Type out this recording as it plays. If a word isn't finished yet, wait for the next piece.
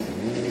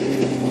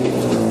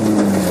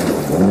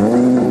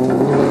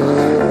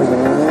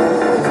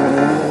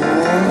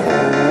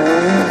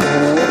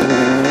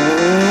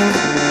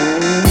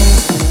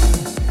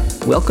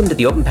Welcome to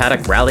the Open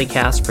Paddock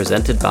RallyCast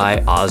presented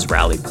by Oz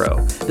Rally Pro.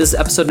 This is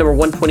episode number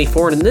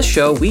 124, and in this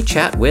show, we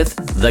chat with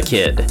The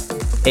Kid,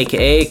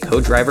 aka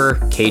co-driver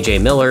KJ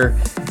Miller,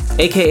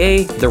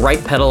 aka The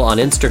Right Pedal on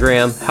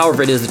Instagram,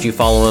 however it is that you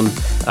follow him.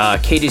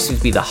 KJ seems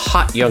to be the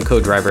hot young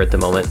co-driver at the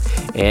moment,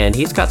 and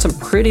he's got some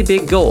pretty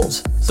big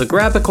goals. So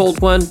grab a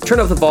cold one, turn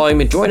up the volume,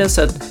 and join us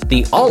at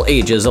the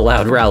all-ages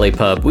allowed rally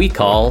pub we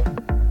call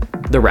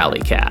the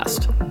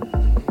RallyCast.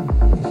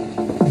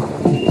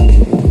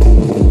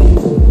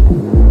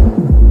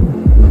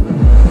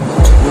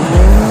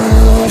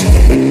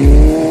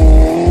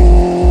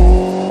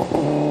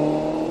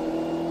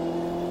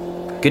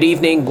 Good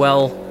evening.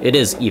 Well, it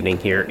is evening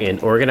here in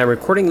Oregon. I'm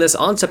recording this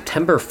on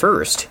September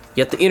 1st,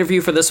 yet the interview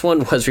for this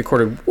one was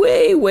recorded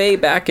way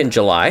back in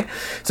July.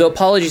 So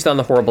apologies on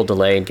the horrible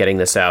delay in getting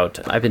this out.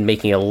 I've been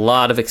making a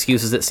lot of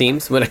excuses, it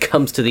seems, when it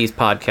comes to these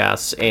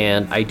podcasts,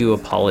 and I do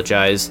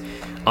apologize.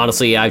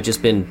 Honestly, I've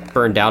just been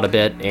burned out a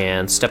bit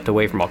and stepped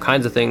away from all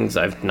kinds of things.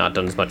 I've not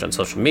done as much on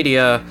social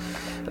media.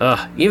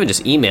 Even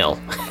just email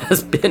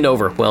has been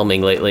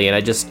overwhelming lately, and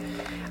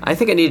I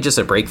think I need just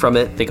a break from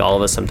it. I think all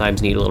of us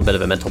sometimes need a little bit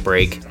of a mental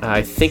break.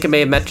 I think I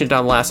may have mentioned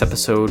on the last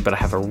episode, but I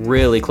have a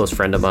really close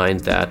friend of mine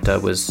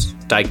that was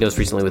diagnosed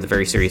recently with a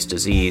very serious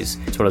disease.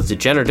 It's one of the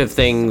degenerative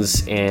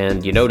things,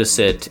 and you notice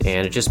it,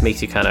 and it just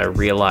makes you kind of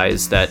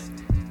realize that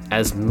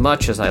as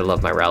much as I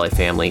love my rally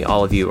family,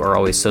 all of you are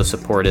always so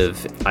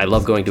supportive. I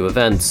love going to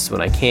events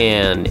when I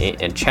can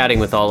and chatting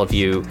with all of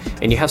you,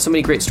 and you have so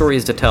many great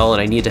stories to tell,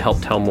 and I need to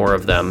help tell more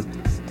of them.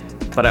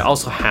 But I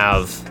also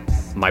have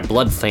my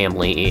blood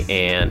family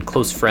and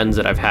close friends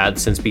that I've had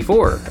since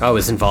before I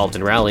was involved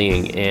in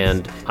rallying,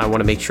 and I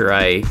want to make sure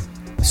I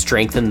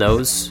strengthen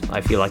those.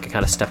 I feel like I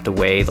kind of stepped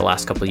away the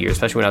last couple of years,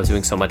 especially when I was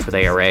doing so much with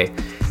ARA.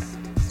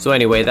 So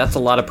anyway, that's a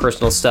lot of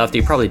personal stuff that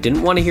you probably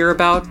didn't want to hear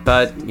about,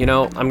 but I'm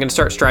going to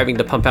start striving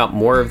to pump out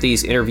more of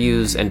these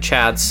interviews and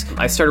chats.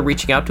 I started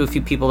reaching out to a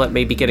few people that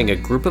may be getting a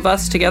group of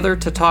us together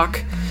to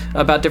talk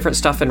about different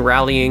stuff in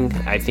rallying.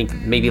 I think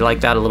maybe like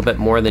that a little bit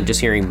more than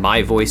just hearing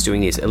my voice doing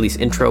these at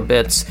least intro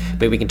bits.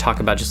 Maybe we can talk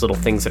about just little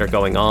things that are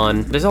going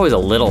on. There's always a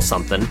little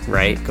something,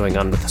 right, going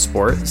on with the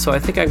sport. So I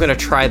think I'm going to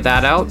try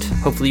that out.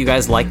 Hopefully you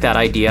guys like that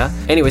idea.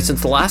 Anyway,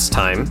 since the last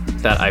time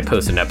that I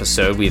posted an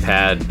episode, we've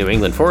had New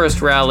England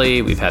Forest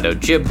Rally, we've had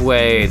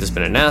Ojibwe, there's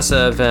been a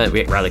NASA event, we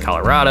had Rally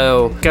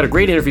Colorado. Got a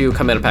great interview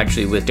coming up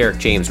actually with Derek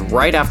James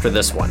right after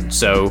this one.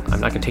 So I'm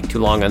not going to take too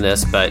long on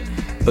this, but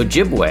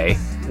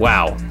Ojibwe,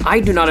 wow. I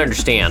do not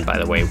understand, by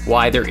the way,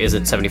 why there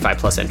isn't 75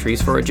 plus entries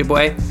for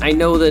Ojibwe. I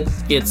know that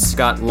it's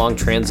got long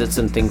transits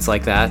and things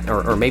like that,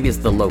 or maybe it's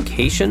the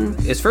location.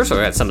 It's first of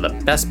all got some of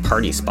the best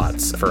party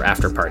spots for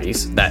after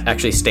parties that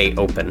actually stay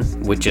open,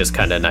 which is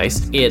kind of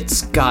nice.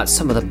 It's got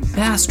some of the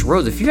best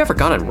roads. If you've ever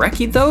gone and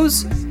recce'd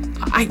those,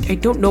 I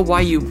don't know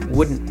why you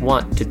wouldn't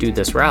want to do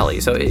this rally.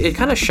 So it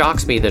kind of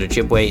shocks me that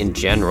Ojibwe in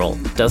general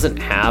doesn't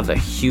have a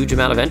huge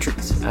amount of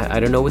entries. I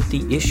don't know what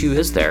the issue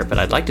is there, but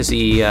I'd like to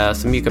see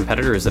some of you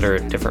competitors that are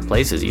at different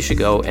places. You should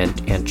go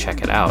and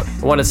check it out.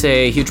 I want to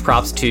say huge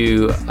props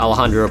to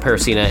Alejandro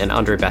Peresina and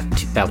Andre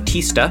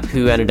Bautista,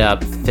 who ended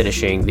up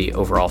finishing the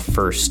overall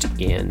first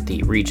in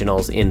the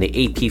regionals in the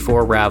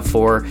AP4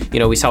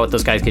 RAV4. We saw what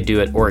those guys could do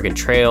at Oregon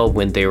Trail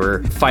when they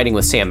were fighting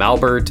with Sam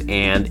Albert,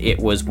 and it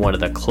was one of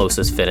the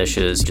closest finishes.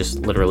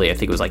 Just literally, I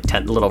think it was like a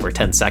little over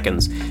 10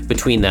 seconds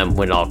between them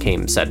when it all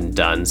came said and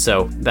done.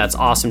 So that's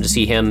awesome to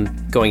see him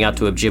going out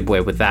to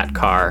Ojibwe with that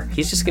car.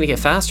 He's just going to get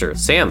faster.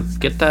 Sam,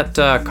 get that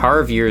car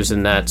of yours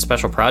in that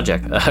special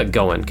project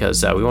going,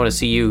 because we want to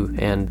see you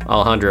and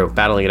Alejandro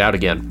battling it out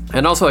again.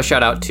 And also a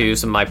shout out to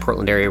some of my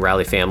Portland area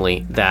rally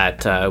family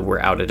that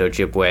were out at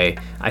Ojibwe.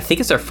 I think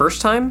it's their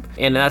first time,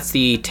 and that's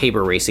the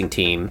Tabor Racing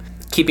team.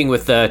 Keeping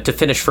with to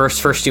finish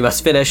first you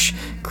must finish.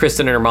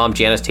 Kristen and her mom,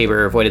 Janice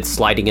Tabor, avoided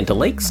sliding into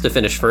lakes to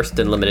finish first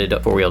in limited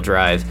four-wheel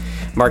drive.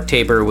 Mark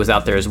Tabor was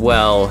out there as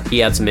well. He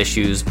had some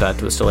issues,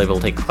 but was still able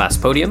to take a class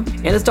podium.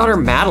 And his daughter,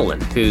 Madeline,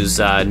 who's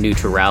new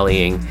to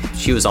rallying,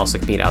 she was also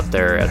competing out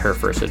there at her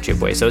first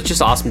Ojibwe. So it's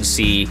just awesome to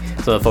see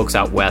some of the folks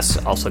out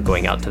west also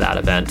going out to that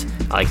event.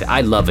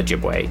 I love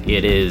Ojibwe.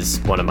 It is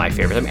one of my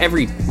favorites. I mean,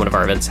 every one of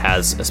our events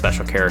has a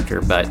special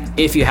character, but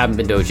if you haven't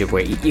been to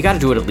Ojibwe, you got to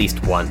do it at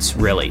least once,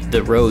 really.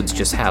 The roads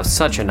just have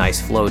such a nice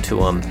flow to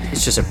them.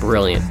 It's just a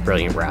brilliant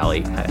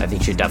rally. I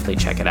think you should definitely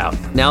check it out.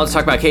 Now let's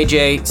talk about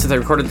KJ. Since I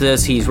recorded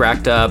this, he's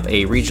racked up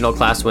a regional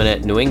class win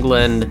at New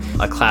England,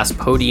 a class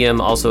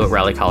podium also at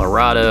Rally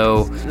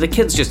Colorado. The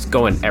kid's just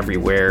going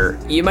everywhere.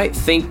 You might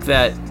think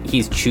that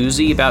he's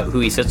choosy about who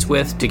he sits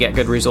with to get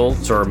good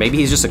results, or maybe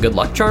he's just a good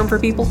luck charm for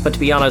people, but to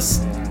be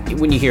honest,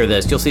 when you hear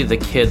this, you'll see that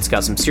the kid's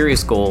got some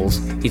serious goals.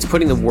 He's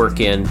putting the work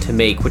in to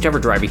make whichever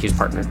driver he's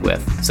partnered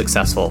with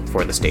successful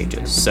for the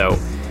stages. So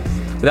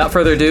without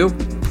further ado,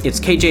 it's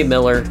KJ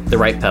Miller, The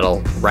Right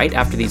Pedal, right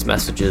after these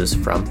messages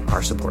from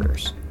our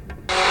supporters.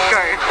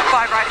 Go.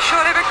 5 right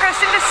short over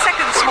crest into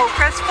second small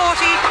crest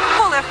 40,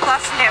 4 left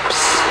plus nips.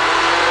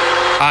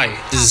 Hi,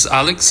 this is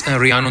Alex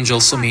and Rihanna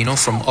Gelsomino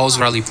from Oz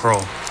Rally Pro,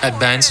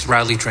 Advanced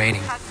Rally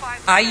Training.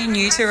 Are you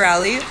new to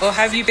rally or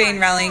have you been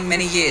rallying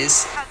many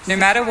years? No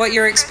matter what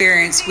your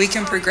experience, we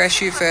can progress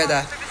you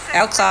further.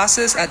 Our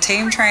classes are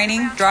team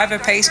training, driver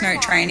pace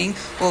note training,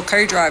 or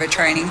co-driver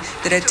training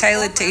that are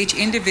tailored to each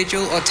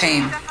individual or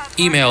team.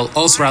 Email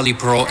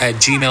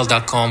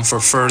ozrallypro@gmail.com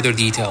for further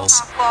details.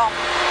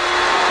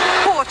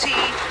 40.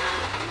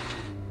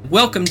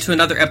 Welcome to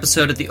another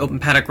episode of the Open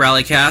Paddock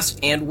RallyCast,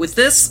 and with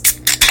this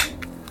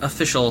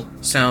official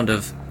sound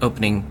of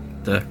opening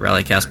the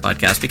RallyCast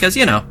podcast, because,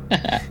 you know,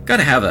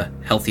 gotta have a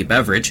healthy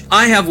beverage,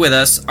 I have with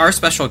us our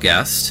special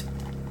guest.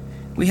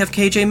 We have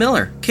KJ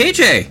Miller.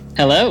 KJ!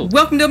 Hello.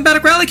 Welcome to Open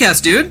Paddock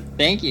RallyCast, dude!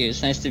 Thank you.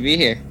 It's nice to be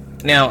here.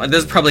 Now,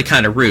 this is probably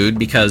kind of rude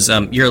because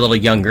you're a little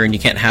younger and you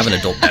can't have an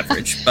adult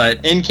beverage,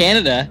 but... In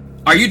Canada.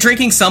 Are you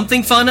drinking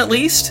something fun at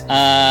least?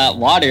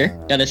 Water.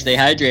 Gotta stay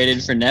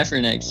hydrated for NEFR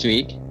next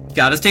week.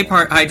 Gotta stay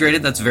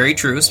hydrated, that's very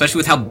true, especially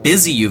with how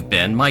busy you've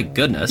been, my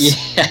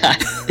goodness. Yeah.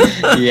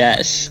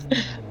 Yes.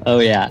 Oh,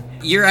 yeah.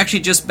 You're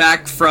actually just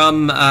back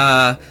from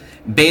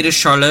Baie de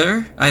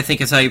Chaleur, I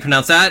think is how you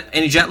pronounce that.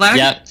 Any jet lag?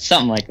 Yep,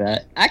 something like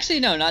that. Actually,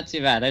 no, not too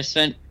bad. I've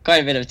spent quite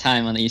a bit of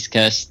time on the East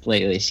Coast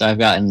lately, so I've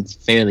gotten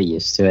fairly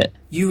used to it.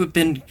 You have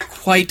been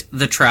quite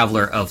the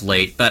traveler of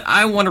late, but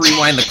I want to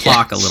rewind the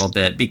clock a little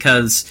bit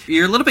because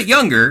you're a little bit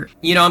younger.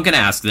 You know, I'm going to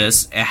ask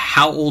this.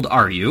 How old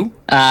are you?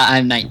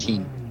 I'm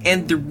 19.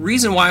 And the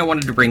reason why I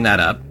wanted to bring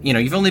that up, you know,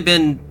 you've only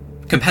been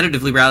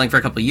competitively rallying for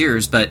a couple of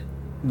years, but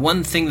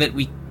one thing that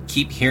we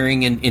keep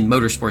hearing in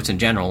motorsports in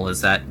general is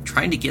that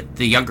trying to get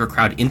the younger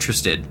crowd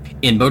interested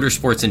in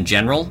motorsports in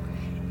general,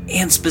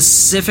 and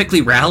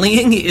specifically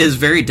rallying, is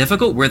very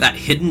difficult. We're that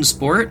hidden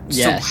sport.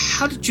 Yes. So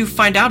how did you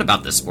find out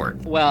about this sport?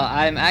 Well,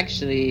 I'm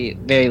actually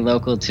very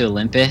local to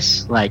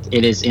Olympus. Like,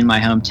 it is in my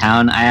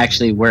hometown. I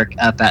actually work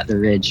up at the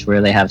Ridge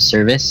where they have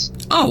service.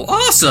 Oh,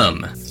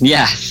 awesome!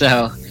 Yeah,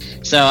 so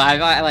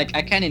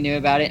I kind of knew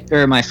about it.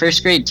 Or my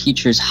first grade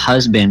teacher's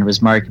husband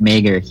was Mark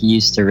Mager. He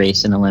used to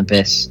race in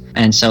Olympus.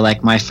 And so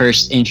like my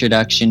first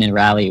introduction in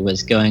rally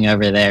was going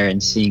over there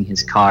and seeing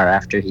his car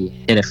after he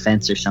hit a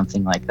fence or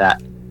something like that.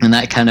 And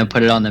that kind of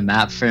put it on the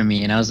map for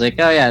me. And I was like,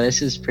 oh yeah,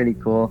 this is pretty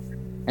cool.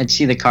 I'd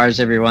see the cars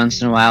every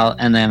once in a while.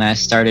 And then I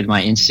started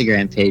my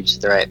Instagram page,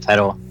 The Right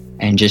Pedal,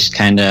 and just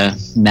kind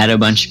of met a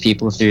bunch of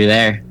people through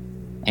there.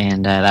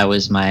 And that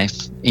was my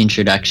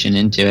introduction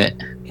into it.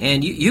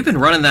 And you've been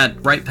running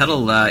that Right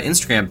Pedal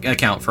Instagram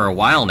account for a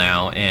while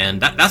now, and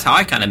that's how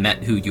I kind of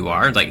met who you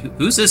are. Like,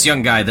 who's this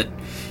young guy that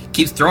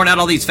keeps throwing out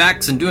all these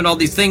facts and doing all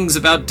these things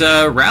about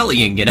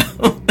rallying, you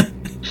know?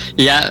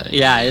 Yeah,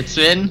 it's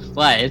been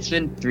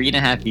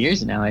 3.5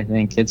 years now, I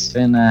think. It's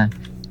been a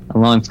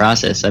long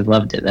process. I've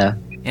loved it, though.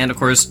 And, of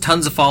course,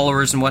 tons of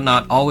followers and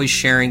whatnot, always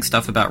sharing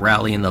stuff about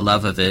rally and the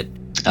love of it.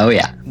 Oh,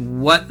 yeah.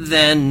 What,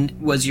 then,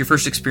 was your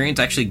first experience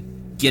actually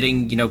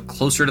getting, you know,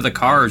 closer to the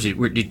cars?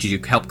 Did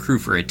you help crew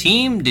for a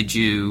team? Did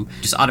you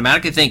just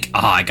automatically think, oh,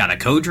 I got a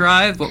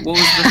co-drive? What was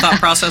the thought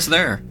process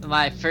there?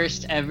 My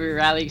first ever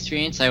rally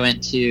experience, I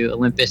went to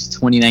Olympus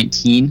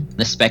 2019,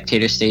 the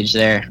spectator stage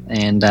there,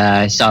 and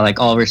I saw like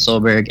Oliver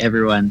Solberg,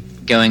 everyone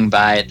going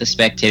by at the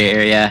spectator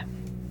area,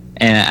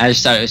 and I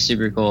just thought it was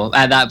super cool.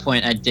 At that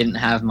point, I didn't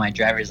have my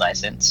driver's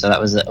license, so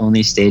that was the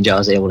only stage I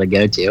was able to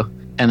go to.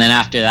 And then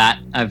after that,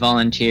 I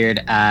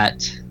volunteered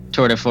at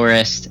Tour de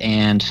Forest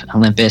and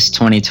Olympus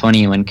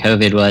 2020 when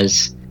COVID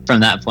was. From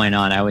that point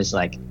on, I was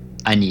like,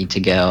 I need to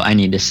go. I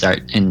need to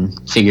start and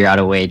figure out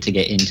a way to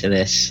get into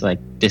this. Like,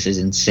 this is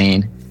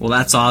insane. Well,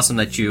 that's awesome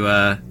that you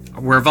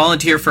were a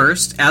volunteer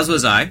first, as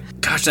was I.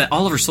 Gosh, that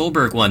Oliver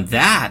Solberg one,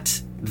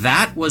 that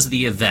was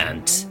the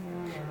event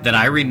that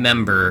I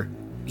remember.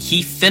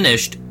 He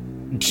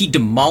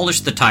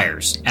demolished the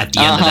tires at the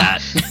end of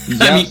that.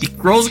 Yep. I mean, he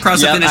rolls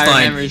across the finish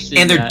line,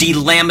 and they're that.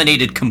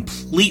 delaminated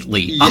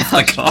completely off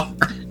the car.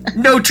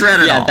 No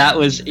tread at all. Yeah, that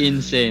was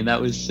insane. That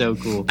was so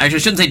cool. Actually, I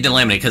shouldn't say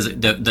delaminated,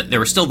 because there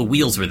were still the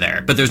wheels were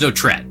there, but there's no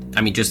tread.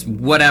 I mean, just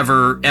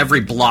whatever, every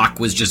block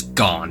was just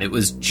gone. It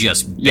was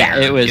just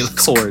bare. Yeah, it was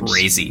cords.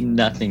 Crazy.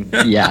 Nothing.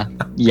 Yeah,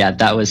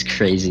 that was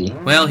crazy.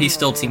 Well, he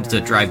still seems to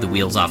drive the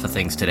wheels off of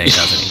things today,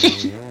 doesn't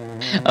he?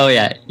 Oh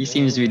yeah, he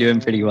seems to be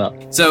doing pretty well.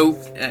 So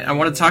I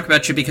wanted to talk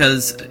about you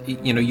because,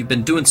 you know, you've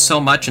been doing so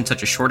much in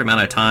such a short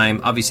amount of time,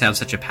 obviously have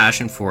such a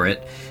passion for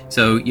it.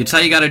 So you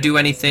decide you got to do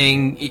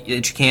anything that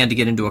you can to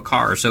get into a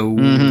car. So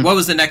what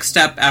was the next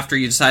step after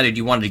you decided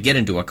you wanted to get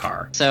into a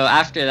car? So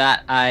after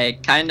that, I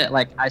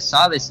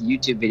saw this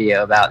YouTube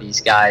video about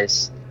these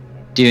guys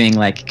doing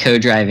like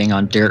co-driving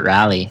on dirt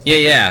rally.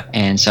 Yeah.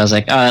 And so I was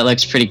like, oh, that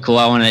looks pretty cool.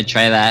 I wanted to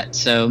try that.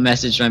 So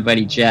messaged my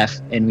buddy Jeff,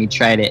 and we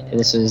tried it.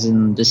 This was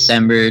in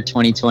December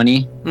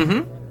 2020.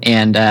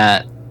 And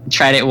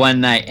tried it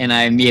one night, and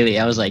I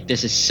was like,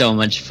 this is so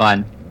much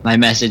fun. I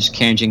messaged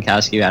Karen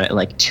Jankowski about it at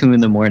like 2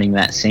 a.m.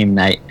 that same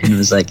night, and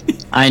was like,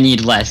 I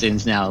need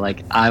lessons now.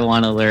 Like, I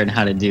want to learn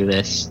how to do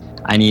this.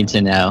 I need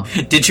to know.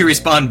 Did she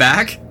respond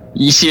back?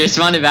 She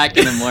responded back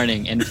in the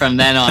morning, and from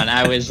then on,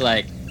 I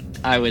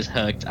was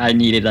hooked. I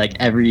needed like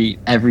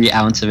every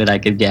ounce of it I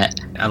could get.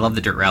 I love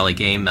the dirt rally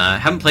game.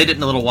 Haven't played it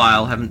in a little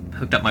while. Haven't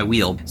hooked up my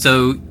wheel.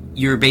 So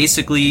you're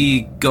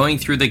basically going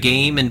through the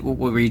game, and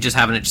were you just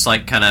having it just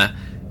like kind of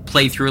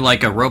play through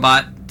like a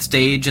robot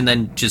stage and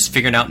then just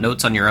figuring out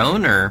notes on your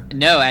own, or?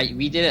 No,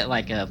 we did it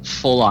like a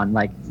full on.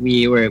 Like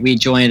we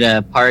joined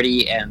a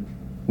party and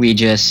we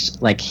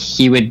just we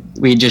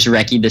just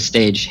recce'd the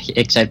stage,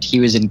 except he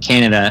was in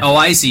Canada. Oh,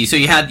 I see. So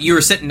you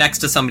were sitting next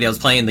to somebody else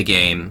playing the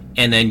game,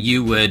 and then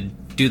you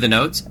would do the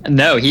notes?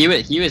 No, he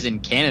was in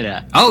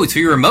Canada. Oh, so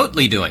you were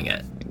remotely doing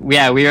it?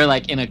 Yeah, we were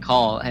like in a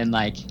call and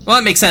like. Well,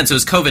 that makes sense. It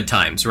was COVID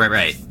times,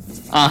 right?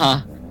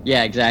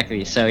 Yeah,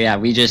 exactly. So yeah,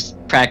 we just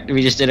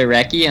did a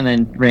recce and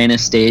then ran a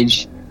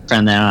stage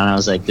from then on. I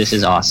was like, this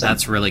is awesome.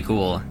 That's really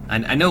cool.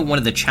 I know one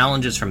of the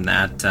challenges from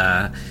that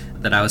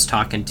that I was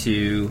talking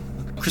to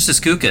Krista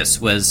Skoukas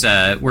was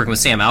working with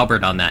Sam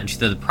Albert on that, and she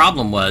said the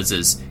problem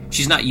is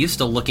she's not used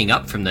to looking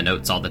up from the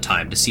notes all the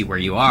time to see where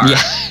you are.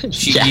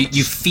 Yeah.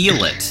 You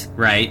feel it,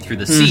 right, through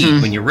the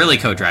seat when you're really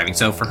co-driving.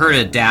 So for her to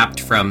adapt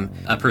from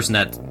a person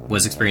that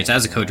was experienced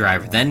as a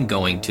co-driver, then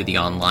going to the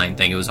online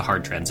thing, it was a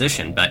hard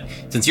transition. But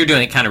since you're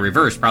doing it kind of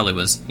reverse, probably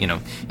was, you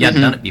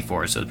hadn't done it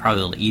before, so it's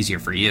probably a little easier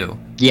for you.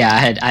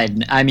 Yeah, I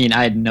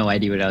had no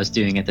idea what I was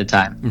doing at the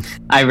time.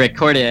 I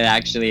recorded it,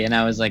 actually, and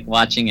I was like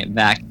watching it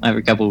back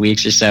every couple of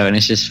weeks or so, and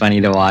it's just funny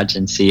to watch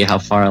and see how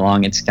far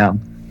along it's come.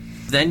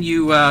 Then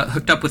you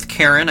hooked up with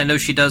Karen. I know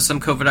she does some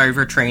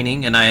co-driver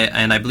training, and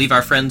I believe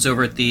our friends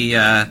over at the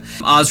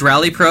Oz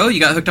Rally Pro, you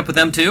got hooked up with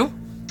them too?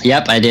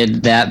 Yep, I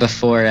did that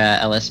before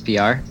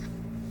LSPR,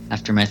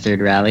 after my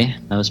third rally.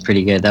 That was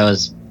pretty good. That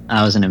was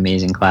an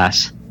amazing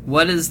class.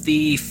 What is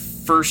the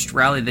first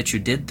rally that you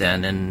did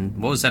then, and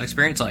what was that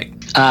experience like?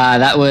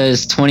 That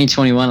was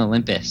 2021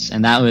 Olympus,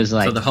 and that was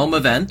like... So the home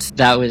event?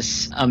 That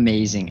was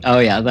amazing. Oh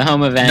yeah, the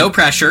home event. No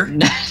pressure.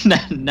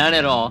 None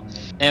at all.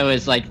 It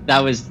was like, that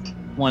was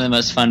one of the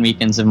most fun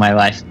weekends of my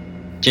life.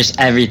 Just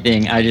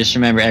everything. I just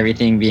remember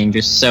everything being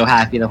just so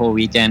happy the whole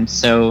weekend.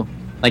 So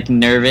like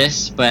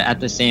nervous, but at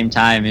the same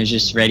time, it was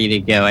just ready to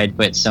go. I'd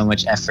put so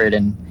much effort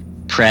and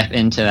prep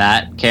into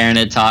that. Karen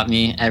had taught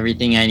me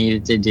everything I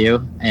needed to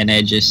do, and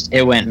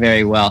it went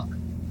very well.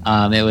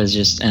 It was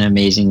just an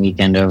amazing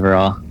weekend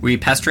overall. Were you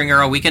pestering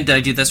her all weekend? Did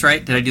I do this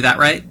right? Did I do that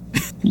right?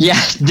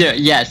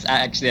 Yes,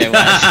 actually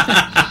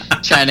I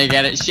was trying to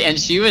get it.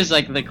 She was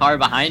like the car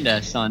behind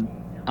us on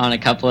a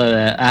couple of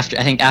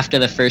after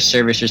the first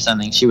service or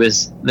something.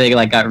 They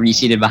like got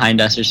reseated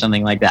behind us or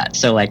something like that.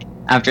 So like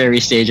after every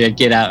stage, I'd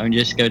get out and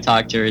just go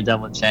talk to her,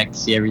 double check,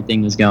 see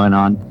everything was going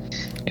on.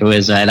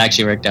 It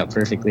actually worked out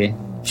perfectly.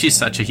 She's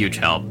such a huge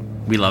help.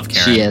 We love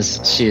Karen.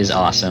 She is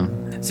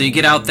awesome. So you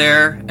get out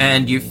there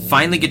and you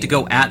finally get to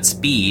go at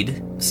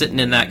speed, sitting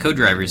in that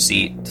co-driver's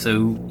seat.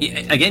 So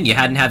again, you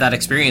hadn't had that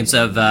experience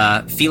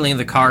of feeling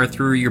the car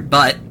through your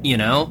butt,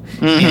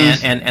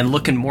 and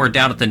looking more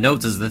down at the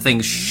notes as the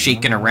thing's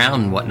shaking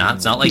around and whatnot.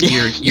 It's not like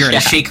you're in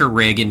a shaker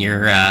rig in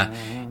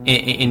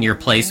your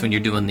place when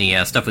you're doing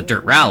the stuff with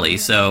Dirt Rally.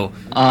 So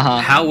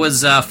how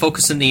was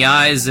focusing the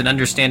eyes and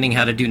understanding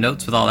how to do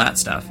notes with all that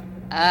stuff?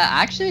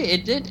 Actually,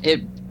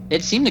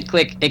 it seemed to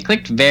click. It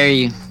clicked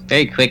very,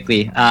 very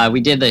quickly.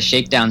 We did the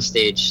shakedown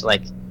stage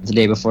like the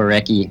day before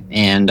recce,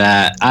 and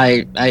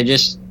I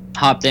just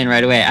hopped in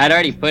right away. I'd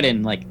already put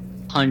in like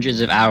hundreds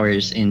of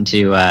hours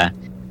into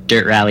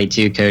Dirt Rally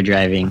 2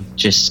 co-driving,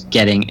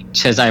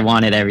 because I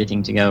wanted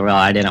everything to go well.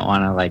 I didn't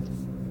want to like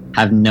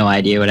have no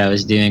idea what I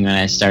was doing when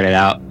I started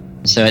out.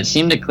 So it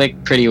seemed to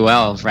click pretty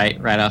well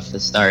right off the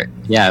start.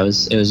 Yeah, it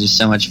was just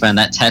so much fun.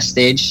 That test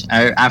stage,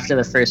 after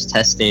the first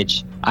test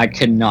stage, I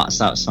could not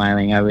stop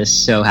smiling. I was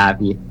so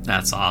happy.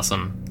 That's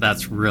awesome.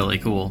 That's really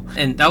cool.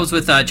 And that was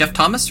with Jeff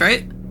Thomas,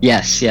 right?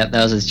 Yes, yep,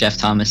 that was with Jeff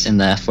Thomas in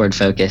the Ford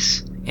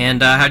Focus.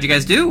 And how'd you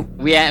guys do?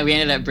 We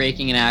ended up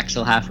breaking an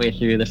axle halfway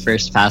through the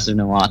first pass of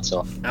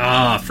Nawatzel.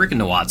 Oh, freaking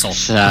Nawatzel.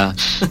 So,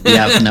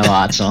 yeah,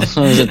 Nawatzel. It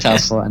was a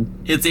tough one.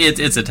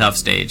 It's a tough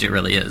stage. It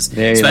really is.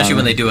 Very especially long.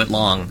 when they do it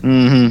long.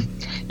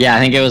 Mm-hmm. Yeah, I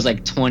think it was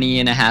like 20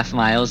 and a half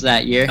miles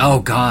that year. Oh,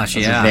 gosh, It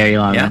was a very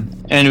long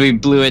one. And we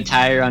blew a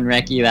tire on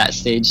recce that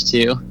stage,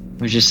 too.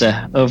 It was just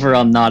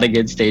overall not a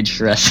good stage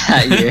for us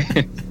that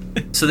year.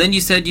 So then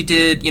you said you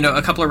did,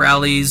 a couple of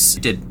rallies.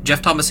 You did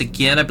Jeff Thomas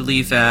again, I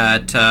believe,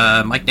 at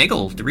Mike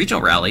Nagel, the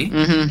regional rally.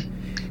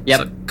 Mm-hmm. Yep.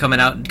 So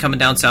coming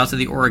down south to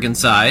the Oregon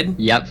side.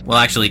 Yep. Well,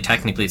 actually,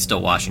 technically, it's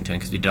still Washington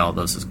because we did all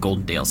those as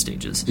Goldendale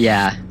stages.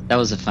 Yeah, that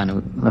was a fun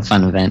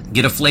event.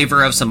 Get a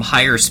flavor of some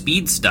higher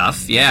speed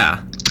stuff.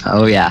 Yeah.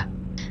 Oh yeah.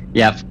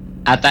 Yep.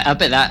 Up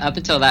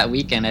until that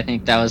weekend, I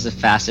think that was the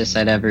fastest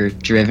I'd ever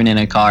driven in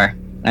a car.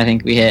 I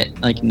think we hit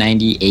like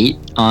 98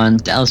 on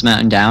Dallas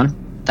Mountain Down.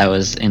 That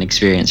was an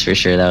experience for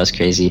sure. That was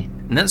crazy.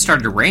 And then it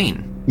started to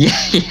rain.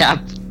 Yep.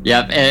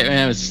 And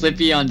it was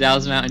slippy on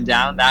Dallas Mountain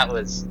Down. That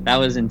was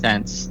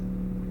intense.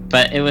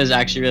 But it was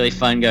actually really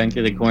fun going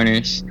through the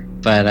corners.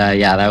 But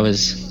yeah, that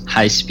was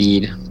high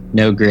speed,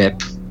 no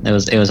grip. It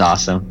was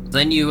awesome.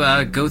 Then you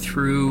go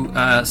through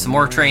some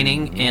more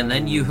training, and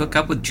then you hook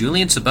up with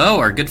Julian Sabot,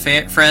 our good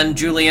friend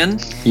Julian.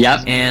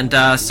 Yep.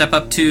 And step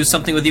up to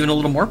something with even a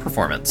little more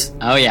performance.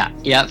 Oh, yeah.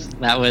 Yep.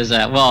 That was,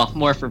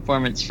 more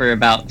performance for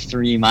about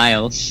 3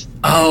 miles.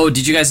 Oh,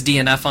 did you guys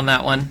DNF on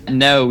that one?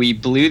 No, we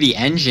blew the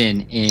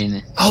engine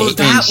in. Oh,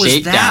 that was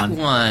shakedown.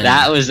 that one.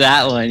 That was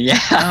that one, yeah.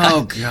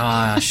 Oh,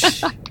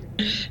 gosh.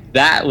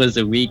 That was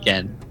a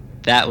weekend.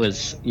 I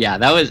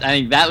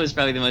think that was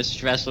probably the most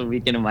stressful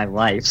weekend of my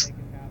life.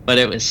 But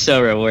it was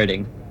so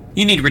rewarding.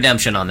 You need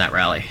redemption on that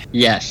rally.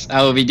 Yes,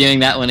 I will be doing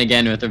that one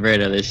again with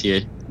Roberto this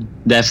year.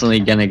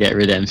 Definitely gonna get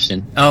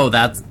redemption. Oh,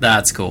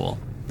 that's cool.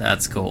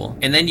 That's cool.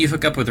 And then you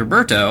hook up with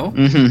Roberto.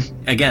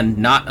 Mm-hmm.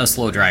 Again, not a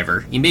slow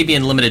driver. He may be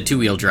in limited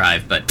 2-wheel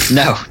drive, but...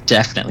 No,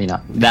 definitely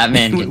not. That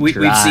man can drive.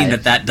 We've seen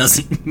that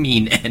doesn't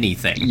mean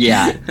anything.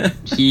 Yeah,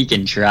 he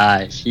can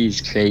drive.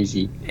 He's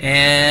crazy.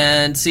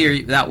 And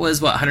see, that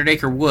was, 100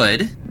 Acre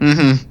Wood?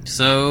 Mm-hmm.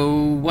 So,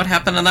 what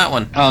happened on that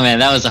one? Oh, man,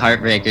 that was a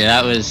heartbreaker.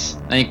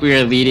 I think we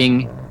were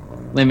leading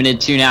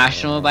Limited 2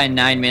 National by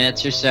 9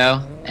 minutes or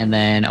so. And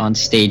then on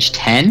stage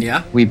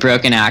 10, we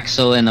broke an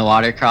axle in the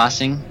water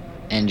crossing.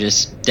 And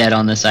just dead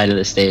on the side of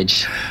the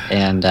stage,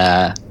 and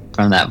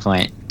from that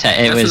point, that's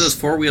where those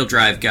 4-wheel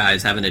drive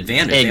guys have an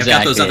advantage. Exactly. They've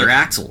got those other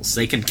axles;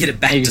 they can get it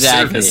back to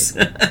service.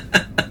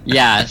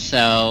 Yeah,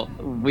 so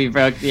we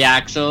broke the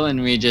axle,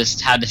 and we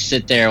just had to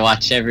sit there and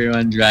watch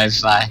everyone drive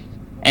by.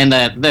 And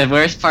the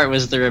worst part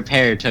was the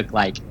repair took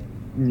like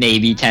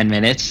maybe 10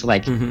 minutes.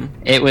 Like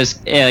it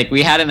was like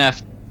we had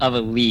enough of a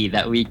lead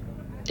that we,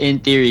 in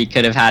theory,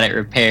 could have had it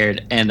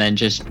repaired and then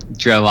just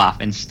drove off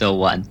and still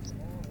won.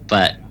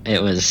 But it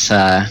was,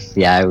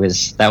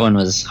 that one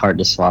was hard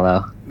to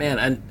swallow.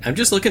 Man, I'm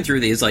just looking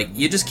through these. Like,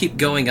 you just keep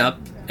going up,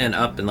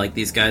 and like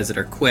these guys that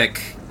are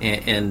quick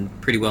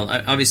and pretty well.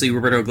 Obviously,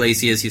 Roberto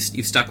Iglesias,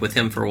 you've stuck with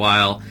him for a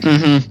while.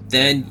 Mm-hmm.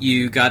 Then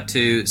you got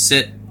to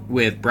sit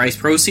with Bryce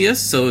Procius,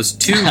 so it was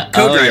 2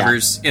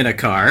 co-drivers in a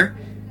car.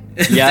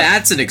 Yep.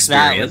 That's an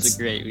experience. That was a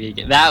great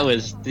weekend.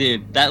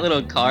 That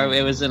little car,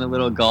 it was in a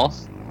little Golf.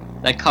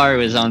 That car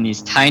was on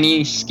these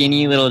tiny,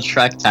 skinny little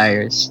truck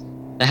tires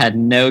that had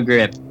no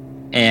grip.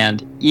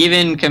 And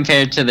even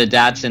compared to the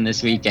Datsun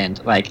this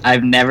weekend, like,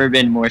 I've never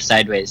been more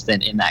sideways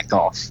than in that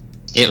Golf.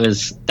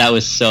 That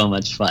was so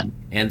much fun.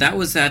 And that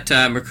was at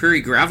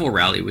McCreary Gravel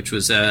Rally, which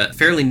was a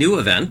fairly new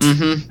event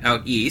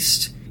out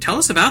east. Tell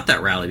us about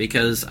that rally,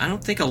 because I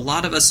don't think a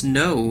lot of us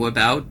know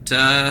about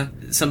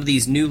some of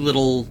these new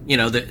little,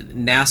 the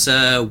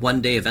NASA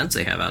one-day events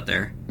they have out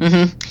there.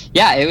 Mm-hmm.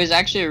 Yeah, it was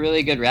actually a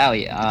really good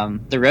rally.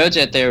 The roads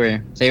out there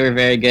were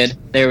very good.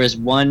 There was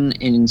one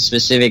in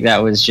specific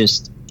that was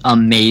just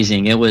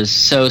amazing. It was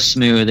so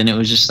smooth, and it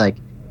was just like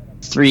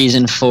 3s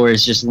and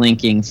 4s just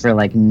linking for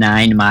like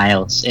 9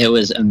 miles. It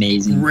was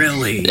amazing.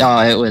 Really? Oh,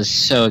 it was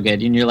so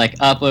good. And you're like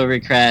up over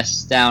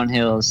crests, down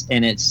hills,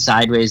 and it's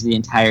sideways the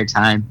entire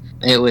time.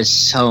 It was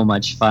so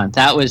much fun.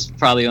 That was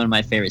probably one of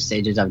my favorite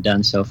stages I've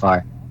done so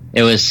far.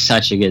 It was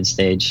such a good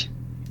stage.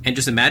 And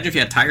just imagine if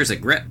you had tires that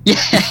grip.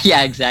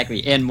 Yeah,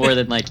 exactly. And more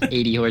than like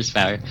 80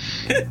 horsepower.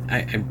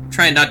 I'm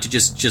trying not to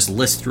just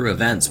list through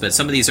events, but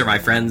some of these are my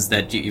friends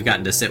that you've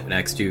gotten to sit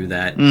next to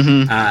that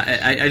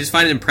I just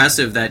find it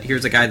impressive that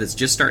here's a guy that's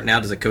just starting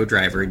out as a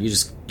co-driver, and you're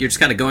just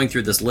kind of going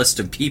through this list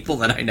of people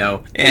that I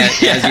know, and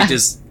as you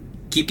just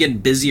keep getting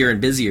busier and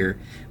busier.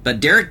 But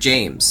Derek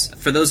James,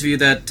 for those of you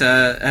that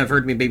have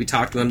heard me maybe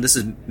talk to him, this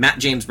is Matt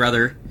James'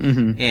 brother,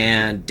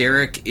 and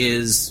Derek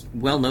is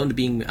well known to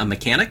being a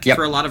mechanic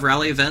for a lot of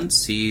rally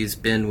events. He's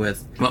been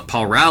with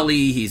Paul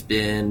Rowley, he's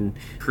been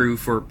crew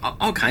for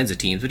all kinds of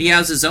teams, but he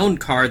has his own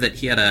car that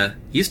he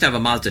used to have a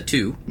Mazda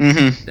 2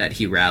 that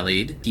he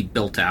rallied, he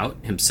built out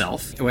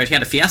himself. Well, he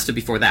had a Fiesta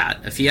before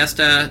that,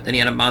 then he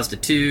had a Mazda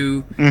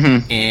 2,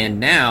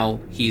 and now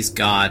he's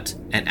got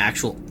an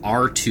actual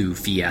R2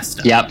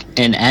 Fiesta. Yep,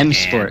 an M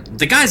Sport. And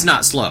the guy's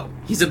not slow.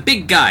 He's a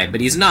big guy,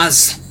 but he's not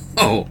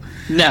slow.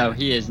 No,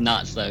 he is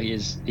not slow. He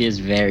is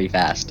very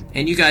fast.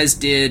 And you guys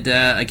did,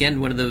 again,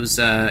 one of those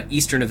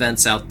Eastern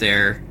events out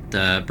there,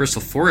 the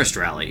Bristol Forest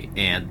Rally,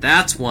 and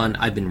that's one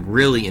I've been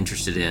really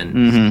interested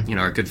in.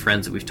 Our good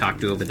friends that we've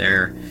talked to over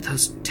there,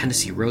 those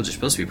Tennessee roads are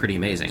supposed to be pretty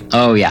amazing.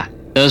 Oh, yeah.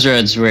 Those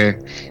roads were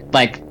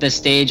like the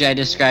stage I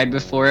described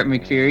before at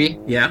McCreary.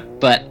 Yeah.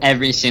 But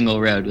every single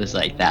road was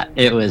like that.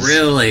 It was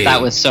really, that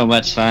was so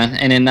much fun.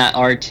 And in that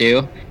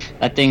R2,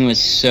 that thing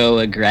was so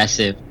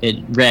aggressive.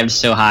 It revved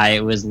so high.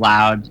 It was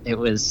loud.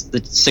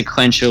 The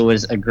sequential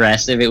was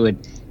aggressive. It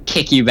would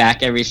kick you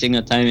back every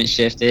single time it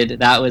shifted.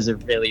 That was a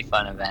really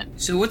fun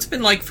event. So what's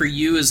been like for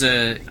you as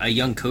a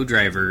young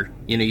co-driver?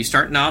 You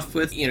starting off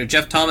with,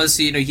 Jeff Thomas,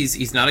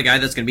 he's not a guy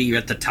that's going to be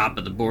at the top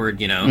of the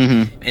board,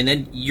 and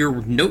then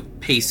your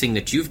note pacing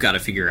that you've got to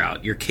figure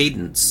out, your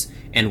cadence,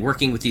 and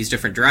working with these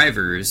different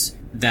drivers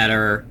that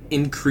are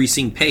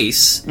increasing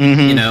pace,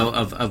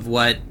 of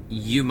what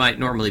you might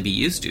normally be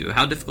used to.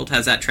 How difficult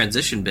has that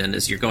transition been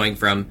as you're going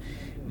from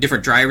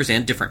different drivers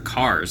and different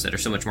cars that are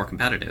so much more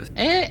competitive?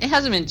 It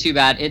hasn't been too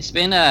bad. It's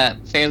been a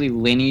fairly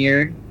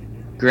linear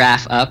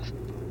graph up,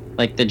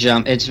 like the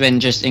jump. It's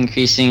been just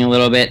increasing a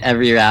little bit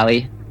every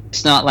rally.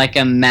 It's not like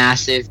a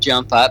massive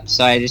jump up,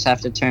 so I just have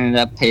to turn it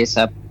up, pace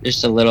up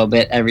just a little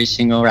bit every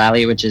single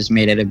rally, which has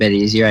made it a bit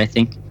easier, I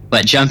think.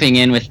 But jumping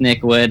in with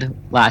Nick Wood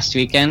last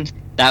weekend,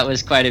 that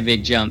was quite a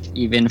big jump,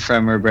 even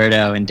from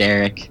Roberto and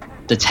Derek.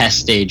 The test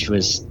stage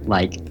was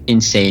like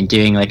insane,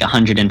 doing like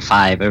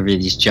 105 over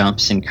these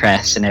jumps and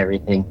crests and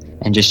everything,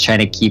 and just trying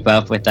to keep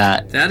up with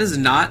that. That is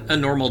not a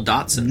normal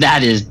Datsun.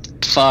 That is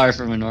far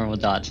from a normal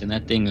Datsun.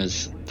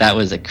 That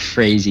was a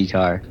crazy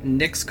car.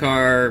 Nick's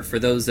car, for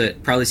those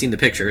that probably seen the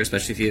picture,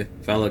 especially if you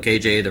follow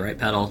KJ, the right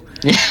pedal.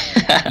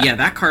 Yeah,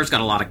 that car's got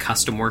a lot of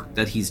custom work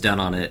that he's done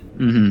on it.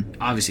 Mm-hmm.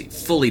 Obviously,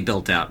 fully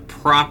built out,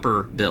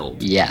 proper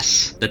build.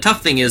 Yes. The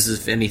tough thing is,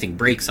 if anything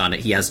breaks on it,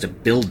 he has to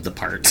build the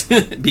part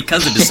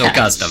because it is so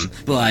custom.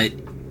 But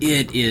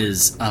it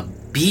is a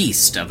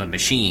beast of a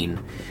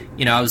machine.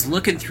 You know, I was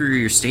looking through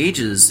your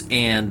stages,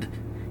 and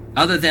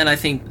other than, I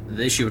think,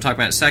 the issue we'll talk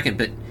about in a second,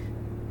 but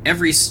I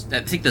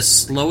think the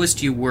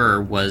slowest you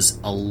were was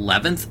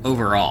 11th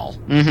overall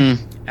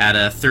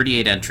at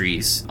 38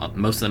 entries,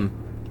 most of them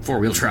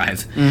four-wheel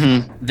drive.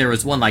 Mm-hmm. There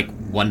was one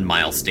 1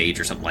 mile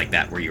stage or something like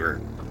that where you were,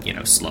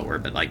 slower,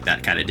 but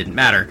that kind of didn't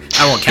matter.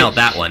 I won't count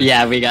that one.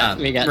 Yeah, we got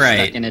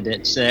right. stuck in a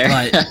ditch there.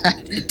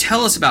 But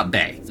tell us about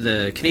Bay,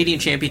 the Canadian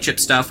Championship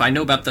stuff. I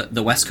know about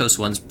the West Coast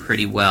ones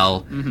pretty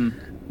well. Mm-hmm.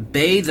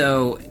 Bay,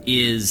 though,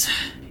 it's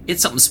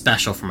something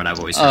special from what I've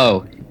always heard.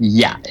 Oh,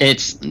 yeah.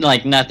 It's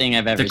like nothing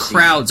I've ever seen. The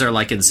crowds are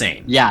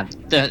insane. Yeah.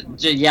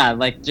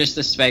 Just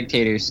the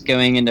spectators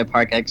going into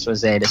Parc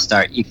Exposé to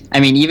start.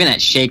 Even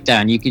at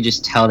Shakedown, you could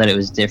just tell that it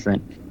was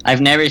different.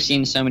 I've never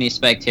seen so many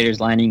spectators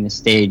lining the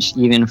stage,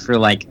 even for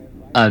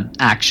a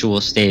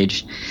actual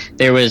stage.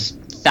 There was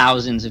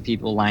thousands of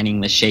people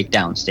lining the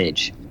Shakedown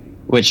stage,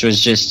 which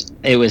was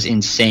it was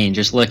insane.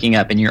 Just looking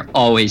up and you're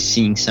always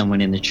seeing someone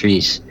in the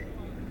trees.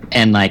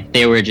 And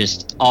they were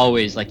just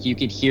always you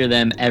could hear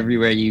them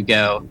everywhere you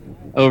go,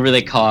 over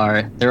the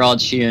car. They're all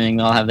cheering.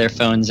 They'll have their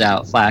phones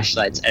out,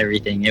 flashlights,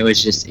 everything. It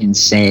was just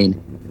insane.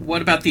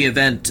 What about the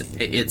event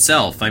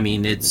itself?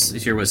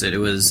 It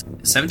was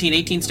 17,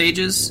 18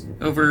 stages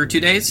over 2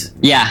 days?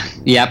 Yeah.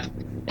 Yep.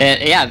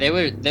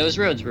 Those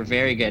roads were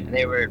very good.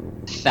 They were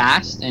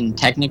fast and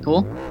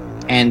technical,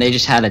 and they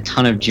just had a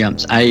ton of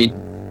jumps.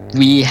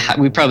 We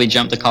probably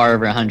jumped the car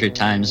over 100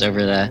 times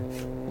over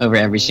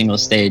every single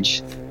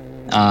stage.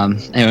 And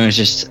it was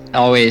just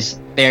always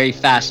very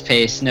fast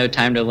paced, no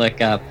time to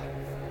look up,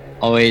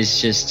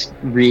 always just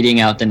reading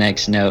out the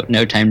next note,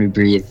 no time to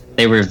breathe.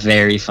 They were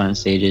very fun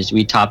stages.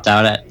 We topped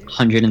out at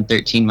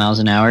 113 miles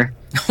an hour.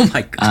 Oh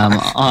my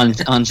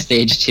god! On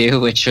stage 2,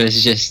 which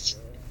was just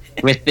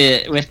with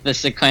the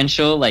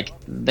sequential.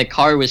 The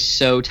car was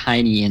so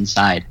tiny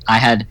inside. I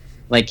had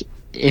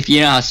if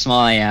you know how small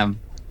I am,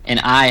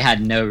 and I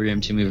had no room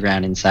to move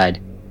around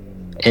inside.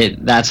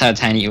 That's how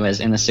tiny it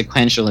was, and the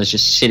sequential is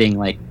just sitting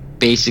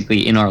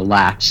basically in our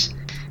laps,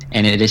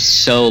 and it is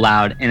so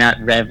loud, and at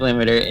rev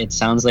limiter it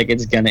sounds like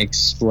it's gonna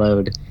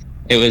explode.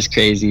 It was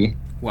crazy.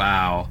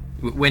 Wow.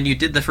 When you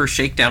did the first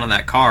shakedown on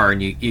that car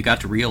and you got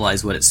to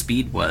realize what its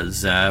speed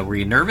was, were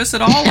you nervous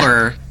at all?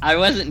 Or I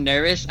wasn't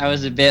nervous. I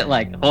was a bit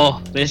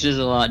this is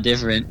a lot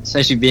different,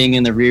 especially being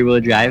in the rear wheel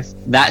drive.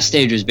 That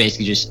stage was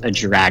basically just a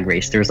drag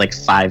race. There was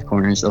 5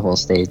 corners the whole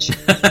stage.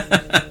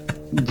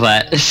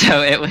 But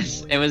so it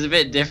was a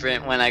bit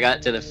different when I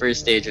got to the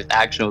first stage with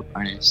actual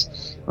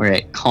corners, where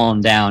it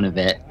calmed down a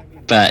bit.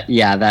 But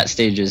yeah,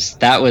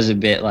 that was a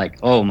bit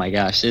oh my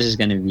gosh, this is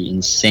going to be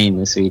insane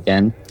this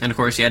weekend. And of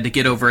course, you had to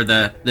get over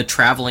the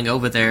traveling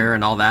over there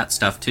and all that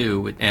stuff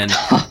too, and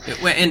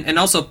and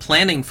also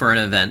planning for an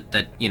event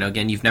that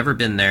again, you've never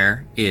been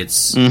there.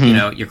 It's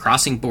you're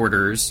crossing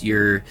borders.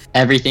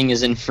 Everything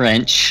is in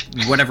French.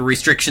 Whatever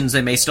restrictions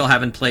they may still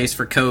have in place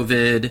for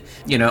COVID,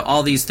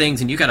 all these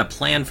things, and you got to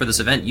plan for this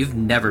event you've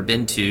never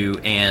been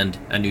to, and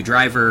a new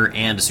driver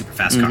and a super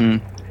fast car.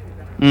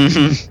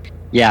 Mm-hmm.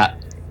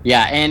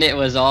 Yeah, and it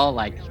was all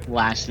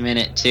last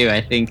minute too.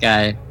 I think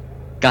I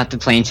got the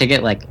plane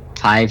ticket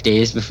 5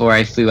 days before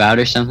I flew out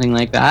or something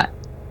like that.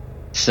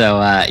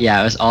 So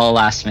it was all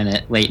last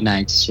minute, late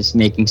nights, just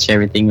making sure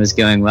everything was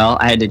going well.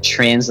 I had to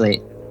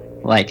translate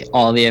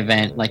all the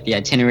event, the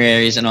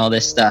itineraries and all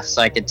this stuff,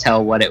 so I could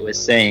tell what it was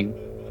saying.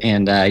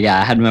 And I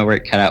had my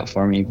work cut out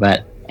for me,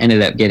 but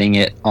ended up getting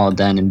it all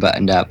done and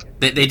buttoned up.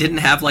 They didn't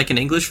have an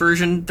English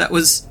version that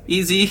was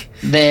easy?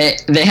 They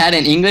had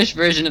an English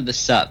version of the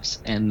subs,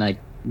 and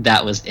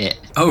that was it.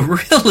 Oh,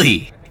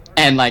 really?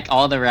 And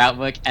all the route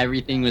book,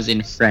 everything was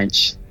in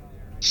French.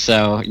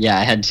 So yeah,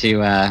 I had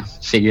to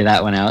figure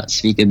that one out.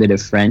 Speak a bit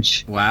of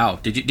French. Wow.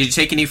 Did you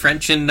take any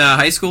French in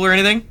high school or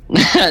anything?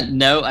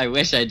 No, I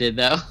wish I did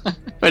though.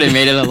 But it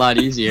made it a lot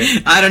easier.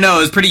 I don't know.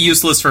 It was pretty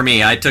useless for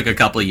me. I took a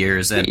couple of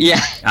years, and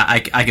yeah,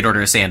 I could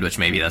order a sandwich.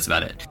 Maybe that's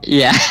about it.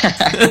 Yeah.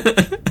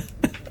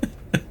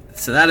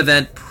 So that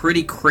event,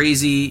 pretty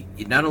crazy.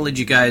 Not only did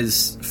you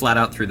guys flat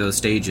out through those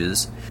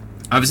stages,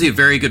 obviously a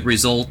very good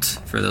result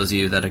for those of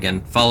you that,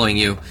 again, following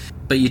you,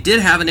 but you did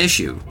have an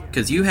issue,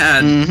 because you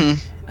had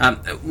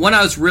One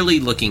I was really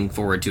looking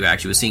forward to,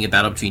 actually, was seeing a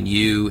battle between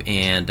you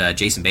and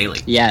Jason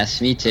Bailey.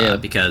 Yes, me too.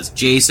 Because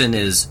Jason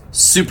is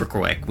super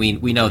quick.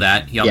 We know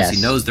that. He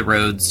obviously knows the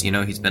roads.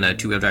 He's been a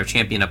two-wheel drive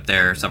champion up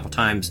there several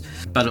times.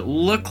 But it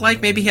looked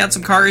like maybe he had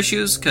some car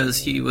issues because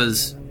he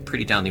was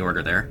pretty down the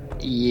order there.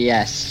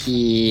 Yes,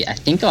 I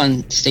think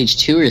on stage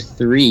 2 or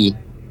 3,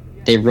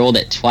 they rolled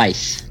it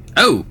twice.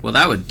 Oh, well,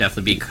 that would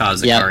definitely be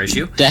cause a car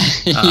issue.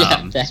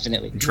 Yeah,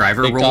 definitely.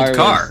 Driver rolled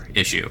car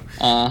issue.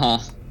 Uh-huh.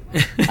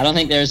 I don't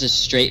think there was a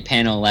straight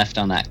panel left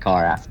on that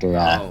car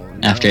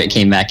after it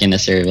came back into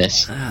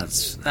service.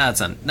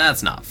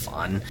 That's not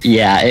fun.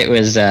 Yeah, it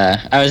was. I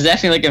was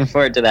definitely looking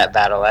forward to that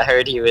battle. I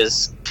heard he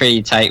was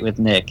pretty tight with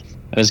Nick.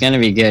 It was going to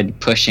be good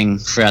pushing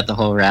throughout the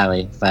whole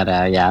rally, but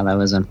yeah, that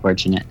was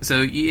unfortunate.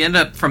 So you end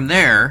up from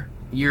there.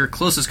 Your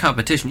closest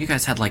competition, you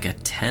guys had like a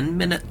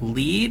 10-minute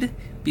lead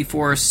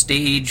before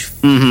stage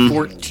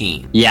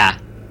 14. Yeah.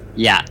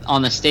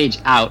 On the stage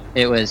out,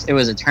 it was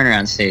a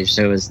turnaround stage,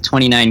 so it was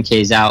 29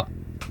 Ks out,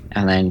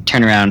 and then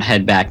turn around,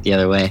 head back the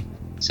other way.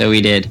 So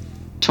we did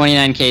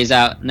 29 Ks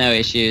out, no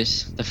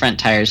issues. The front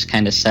tires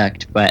kind of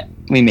sucked, but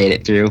we made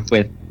it through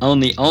with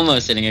only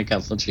almost hitting a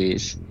couple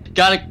trees.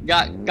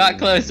 Got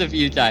close a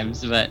few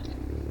times, but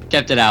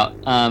kept it out.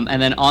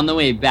 And then on the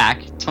way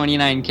back,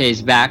 29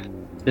 Ks back,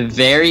 the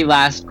very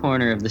last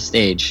corner of the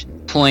stage,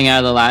 pulling out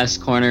of the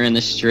last corner in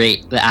the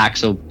straight, the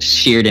axle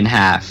sheared in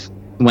half.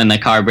 When the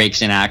car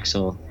breaks an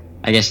axle,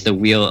 I guess the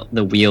wheel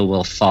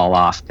will fall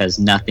off because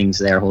nothing's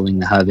there holding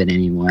the hub in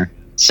anymore.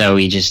 So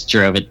we just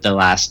drove it the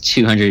last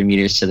 200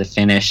 meters to the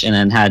finish and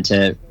then had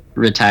to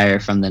retire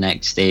from the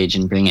next stage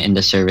and bring it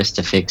into service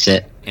to fix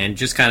it. And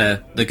just kind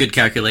of the good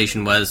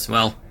calculation was,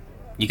 well,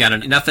 you got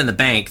enough in the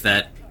bank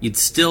that you'd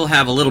still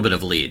have a little bit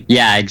of a lead.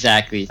 Yeah,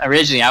 exactly.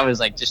 Originally, I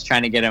was like just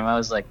trying to get him. I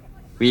was like,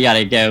 we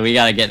gotta go. We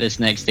gotta get this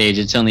next stage.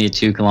 It's only a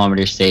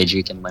 2-kilometer stage.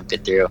 We can limp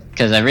it through.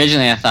 Because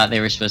originally I thought they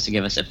were supposed to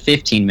give us a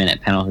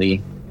 15-minute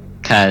penalty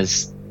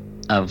because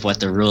of what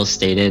the rules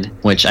stated,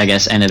 which I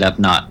guess ended up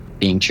not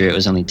being true. It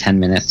was only 10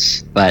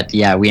 minutes. But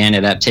yeah, we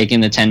ended up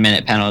taking the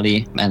 10-minute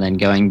penalty and then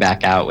going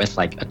back out with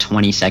like a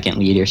 20-second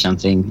lead or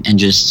something and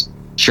just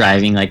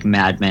driving like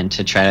madmen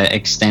to try to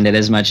extend it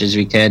as much as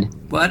we could.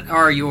 What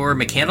are your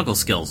mechanical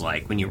skills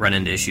like when you run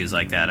into issues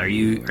like that? Are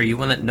you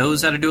one that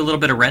knows how to do a little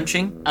bit of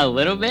wrenching? A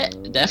little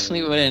bit.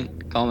 Definitely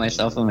wouldn't call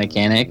myself a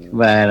mechanic,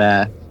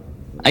 but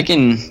I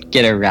can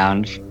get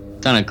around.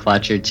 Done a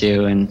clutch or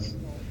two, and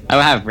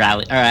I have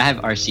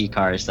RC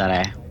cars that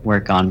I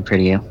work on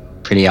pretty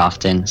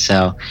often.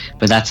 So,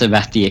 but that's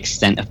about the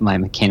extent of my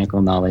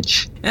mechanical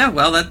knowledge. Yeah,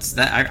 well, that's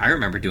that. I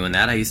remember doing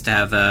that. I used to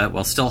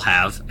have, still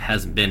have,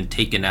 hasn't been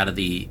taken out of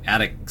the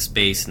attic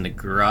space in the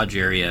garage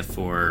area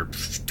for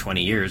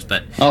 20 years,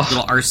 but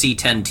little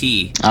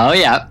RC10T. Oh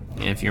yeah.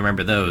 If you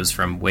remember those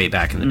from way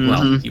back in the,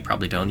 well, you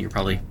probably don't. You're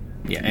probably.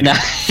 Yeah, anyway. No.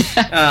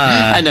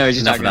 I know what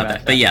you're talking about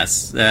that. But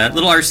yes,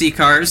 little RC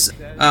cars.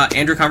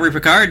 Andrew Comrie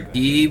Picard,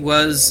 he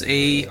was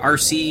a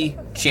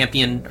RC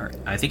champion.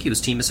 I think he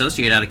was team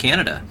associate out of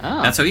Canada.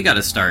 Oh. That's how he got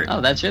his start.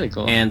 Oh, that's really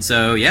cool. And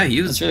so, yeah,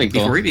 he was really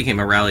cool. Before he became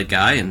a rally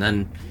guy, and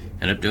then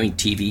ended up doing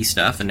TV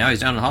stuff, and now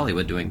he's down in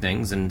Hollywood doing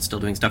things and still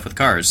doing stuff with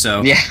cars.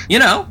 So, yeah,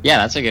 yeah,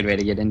 that's a good way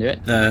to get into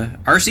it. The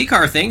RC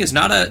car thing is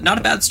not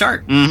a bad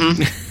start.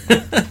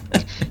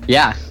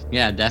 Yeah,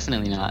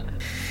 definitely not.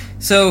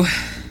 So,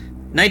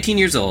 19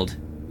 years old.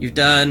 You've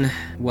done,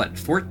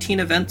 14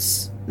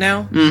 events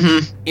now?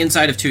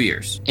 Inside of 2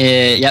 years.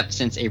 Yep,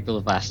 since April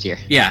of last year.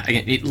 Yeah,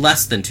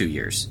 less than 2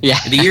 years. Yeah.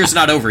 The year's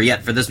not over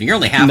yet for this one. You're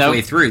only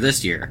halfway through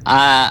this year.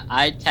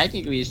 I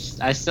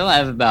still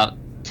have about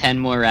 10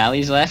 more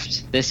rallies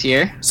left this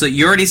year. So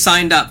you already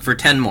signed up for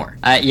 10 more?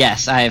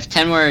 Yes, I have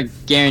 10 more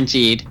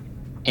guaranteed,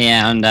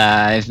 and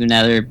I have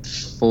another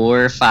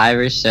 4 or 5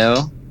 or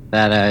so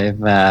that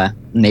I've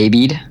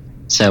maybe'd,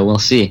 so we'll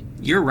see.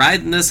 You're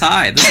riding this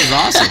high. This is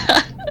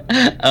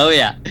awesome. Oh,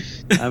 yeah.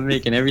 I'm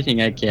making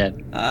everything I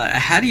can.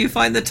 How do you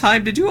find the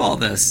time to do all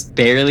this?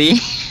 Barely.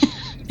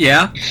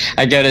 Yeah?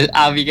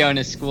 I'll be going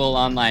to school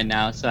online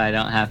now, so I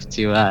don't have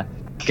to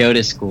go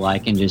to school. I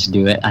can just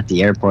do it at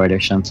the airport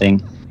or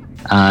something.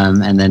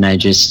 And then I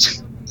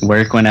just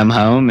work when I'm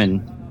home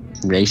and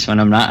race when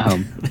I'm not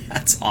home.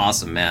 That's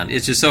awesome, man.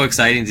 It's just so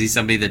exciting to see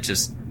somebody that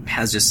just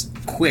has just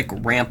quick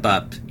ramp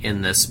up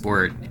in this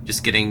sport,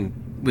 just getting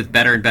with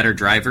better and better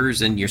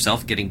drivers and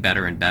yourself getting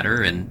better and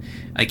better. And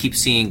I keep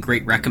seeing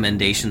great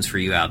recommendations for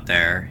you out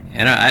there.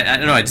 And I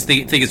don't know, I just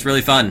think it's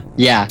really fun.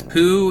 Yeah.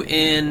 Who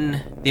in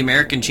the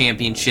American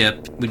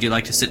Championship would you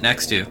like to sit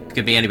next to? It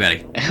could be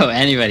anybody. Oh,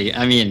 anybody.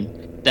 I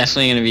mean,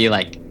 definitely going to be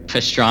like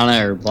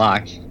Pastrana or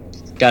Block.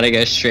 Got to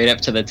go straight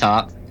up to the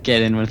top.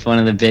 Get in with one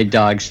of the big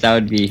dogs.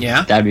 That'd be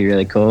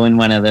really cool. In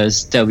one of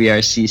those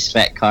WRC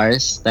spec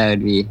cars. That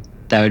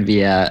would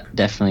be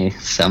definitely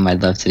something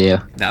I'd love to do.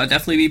 That would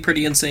definitely be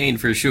pretty insane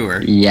for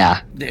sure.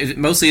 Yeah.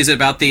 Mostly, is it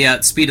about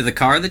the speed of the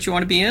car that you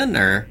want to be in,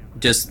 or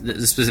just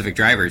the specific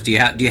drivers? Do you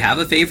have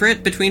a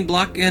favorite between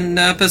Block and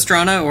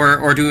Pastrana,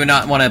 or do we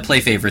not want to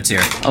play favorites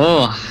here?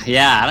 Oh,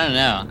 yeah, I don't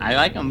know. I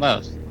like them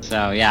both.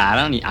 So yeah,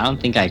 I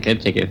don't think I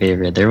could pick a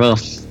favorite. They're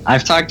both.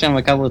 I've talked to them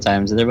a couple of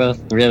times. They're both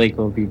really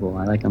cool people.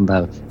 I like them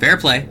both. Fair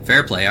play.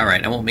 All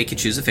right, I won't make you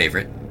choose a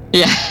favorite.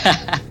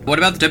 Yeah. What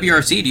about the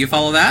WRC? Do you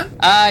follow that?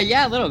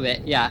 Yeah, a little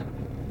bit. Yeah.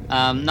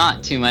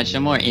 Not too much.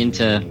 I'm more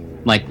into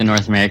like the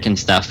North American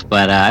stuff,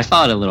 but I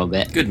followed a little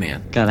bit. Good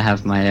man. Gotta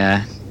have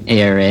my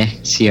ARA,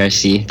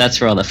 CRC. That's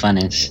where all the fun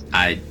is.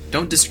 I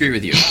don't disagree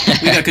with you.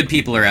 We got good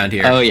people around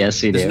here. Oh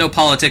yes, we do. There's no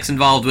politics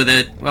involved with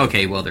it.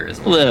 Okay, well there is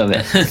a little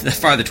bit. The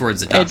farther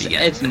towards the top you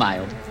get. It's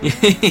mild.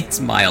 It's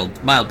mild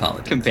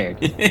politics compared.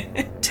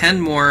 10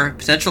 more,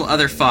 potential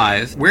other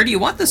 5. Where do you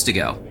want this to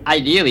go?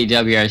 Ideally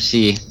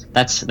WRC.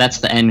 That's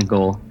the end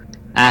goal.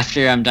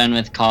 After I'm done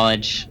with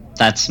college,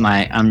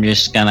 I'm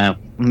just gonna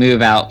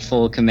move out,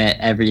 full commit,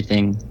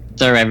 everything,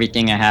 throw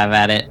everything I have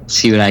at it,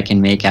 see what I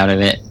can make out of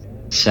it.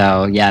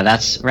 So yeah,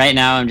 that's right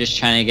now. I'm just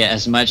trying to get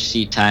as much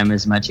seat time,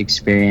 as much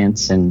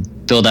experience,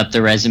 and build up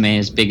the resume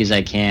as big as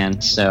I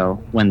can. So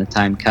when the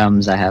time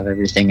comes, I have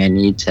everything I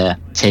need to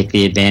take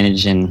the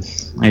advantage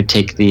or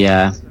take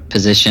the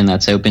position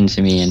that's open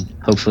to me, and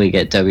hopefully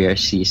get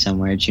WRC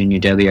somewhere, junior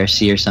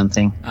WRC or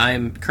something.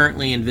 I'm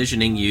currently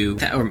envisioning you,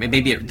 or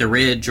maybe at the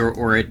Ridge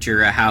or at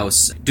your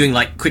house, doing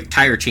like quick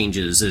tire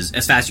changes as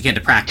fast as you can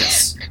to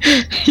practice.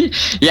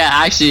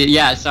 Yeah,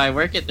 so I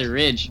work at the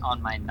Ridge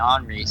on my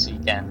non-race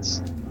weekends,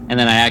 and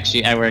then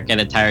I work at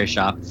a tire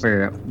shop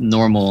for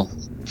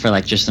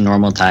like just the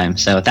normal time.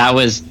 So that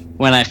was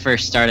when I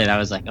first started. I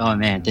was like, oh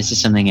man, this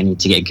is something I need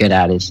to get good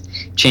at, is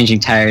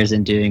changing tires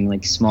and doing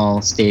like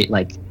small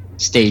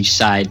stage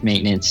side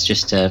maintenance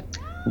just to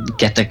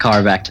get the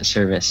car back to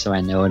service, so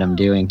I know what I'm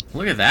doing.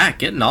 Look at that,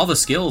 getting all the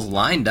skills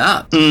lined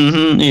up.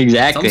 Exactly.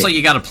 It's almost like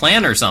you got a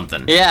plan or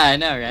something. Yeah, I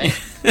know,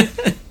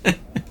 right?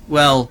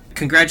 Well,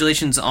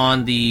 congratulations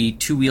on the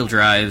 2-wheel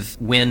drive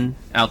win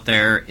out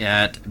there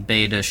at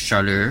Baie de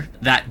Chaleur.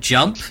 That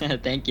jump.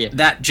 Thank you.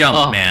 That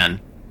jump, man.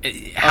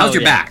 How's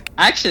your back?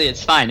 Actually,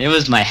 it's fine. It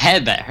was my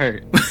head that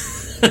hurt.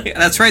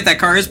 That's right, that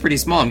car is pretty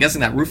small. I'm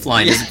guessing that roof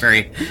line isn't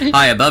very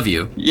high above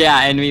you.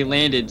 Yeah, and we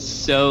landed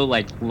so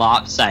like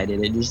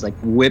lopsided. It just like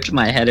whipped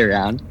my head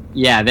around.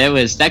 Yeah,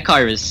 that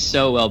car was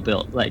so well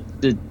built. Like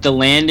the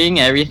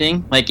landing,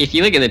 everything. Like if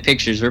you look at the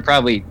pictures, we're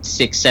probably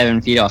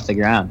 6-7 feet off the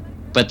ground.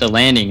 But the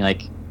landing,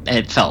 like,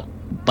 it felt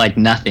like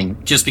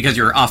nothing. Just because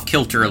you were off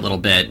kilter a little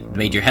bit,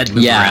 made your head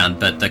move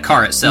around, but the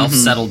car itself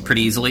settled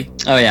pretty easily.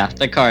 Oh yeah,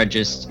 the car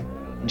just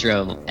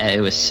drove.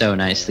 It was so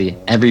nicely.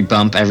 Every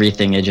bump,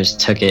 everything, it just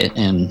took it,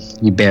 and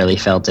you barely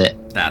felt it.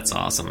 That's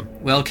awesome.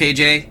 Well,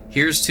 KJ,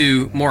 here's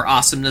to more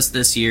awesomeness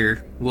this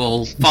year.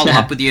 We'll follow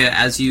up with you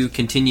as you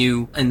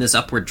continue in this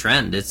upward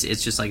trend. It's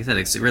just like I said,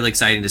 it's really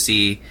exciting to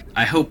see.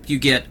 I hope you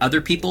get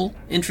other people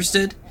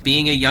interested.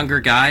 Being a younger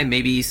guy,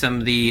 maybe some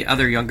of the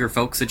other younger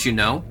folks that you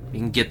know, you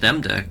can get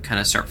them to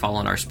kind of start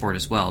following our sport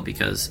as well,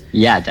 because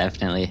yeah,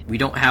 definitely. We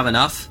don't have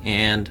enough,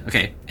 and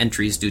okay,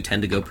 entries do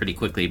tend to go pretty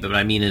quickly, but what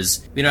I mean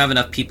is we don't have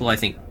enough people, I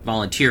think,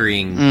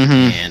 volunteering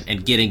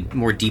and getting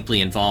more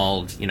deeply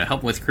involved,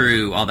 helping with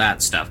crew, all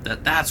that stuff.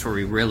 That's where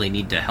we really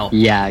need to help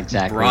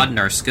broaden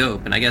our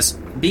scope. And I guess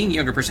being a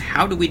younger person,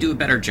 how do we do a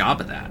better job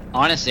of that?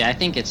 Honestly, I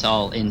think it's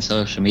all in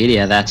social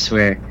media. That's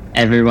where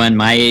everyone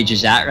my age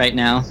is at right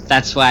now.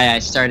 That's why I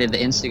started the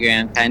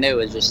Instagram, kind of,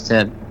 was just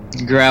to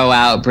grow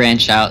out,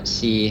 branch out,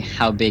 see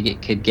how big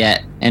it could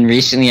get. And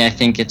recently I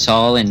think it's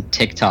all in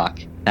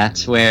TikTok.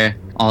 That's where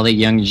all the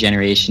young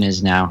generation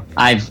is now.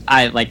 I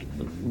like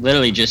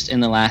literally just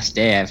in the last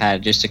day, I've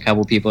had just a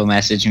couple people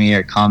message me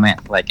or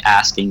comment, like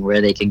asking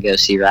where they can go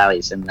see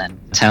rallies, and then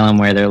tell them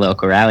where their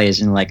local rally is,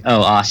 and like,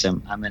 oh,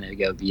 awesome, I'm going to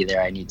go be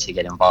there. I need to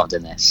get involved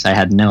in this. I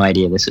had no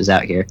idea this was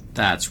out here.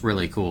 That's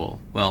really cool.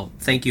 Well,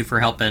 thank you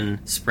for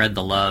helping spread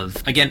the love.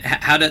 Again,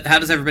 how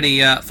does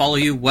everybody follow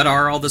you? What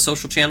are all the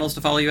social channels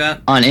to follow you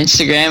at? On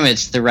Instagram,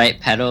 it's The Right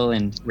Pedal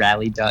and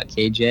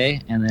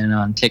rally.kj, and then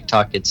on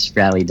TikTok, it's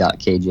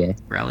rally.kj.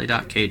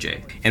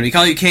 Rally.kj. And we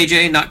call you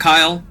KJ, not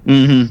Kyle?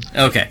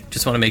 Okay,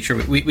 just want to make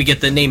sure we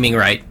get the naming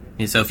right.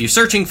 And so if you're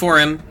searching for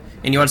him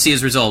and you want to see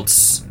his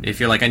results, if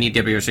you're like, I need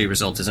WRC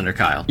results, it's under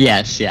Kyle.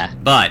 Yes, yeah.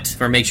 But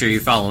for make sure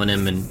you're following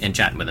him and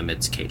chatting with him,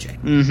 it's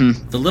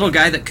KJ. The little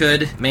guy that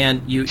could,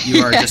 man, you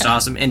are just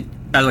awesome. And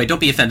by the way, don't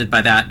be offended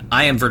by that.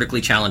 I am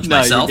vertically challenged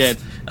myself. You did.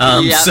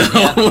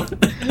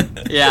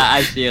 Yeah,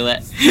 I feel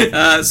it.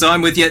 So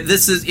I'm with you.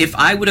 This is, if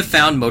I would have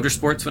found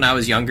motorsports when I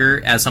was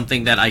younger as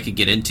something that I could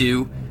get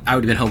into, I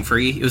would have been home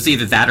free. It was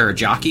either that or a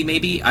jockey,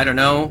 maybe. I don't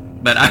know.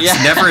 But I was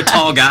never a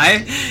tall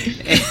guy.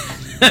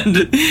 And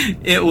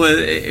it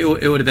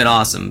would have been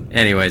awesome.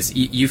 Anyways,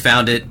 you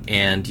found it,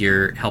 and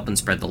you're helping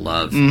spread the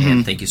love.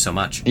 And thank you so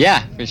much.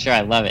 Yeah, for sure.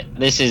 I love it.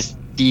 This is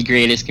the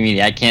greatest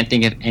community. I can't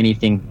think of any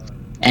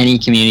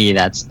community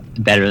that's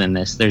better than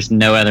this. There's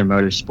no other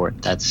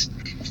motorsport that's,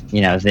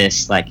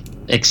 this, like,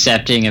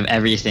 accepting of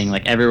everything.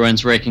 Like,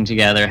 everyone's working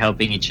together,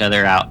 helping each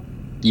other out.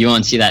 You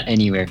won't see that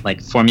anywhere.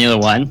 Like Formula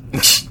One,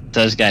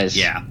 those guys,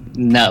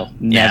 No,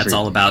 never. Yeah, it's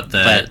all about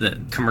the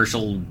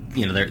commercial,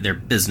 their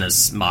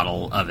business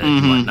model of it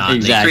and whatnot.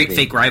 Exactly. They create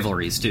fake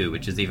rivalries too,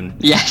 which is even...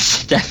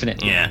 Yes,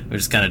 definitely. Yeah,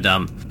 which is kind of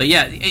dumb. But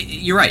yeah,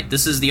 you're right.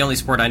 This is the only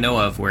sport I know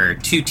of where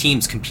two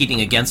teams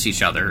competing against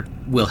each other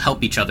will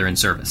help each other in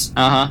service.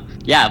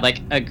 Yeah,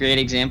 like a great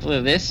example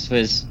of this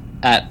was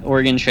at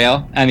Oregon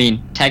Trail. I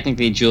mean,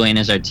 technically Julian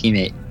is our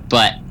teammate,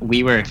 but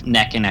we were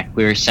neck and neck.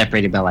 We were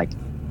separated by like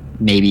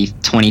maybe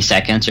 20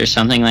 seconds or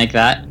something like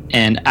that.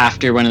 And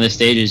after one of the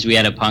stages, we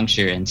had a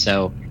puncture. And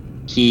so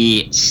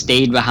he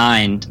stayed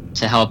behind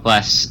to help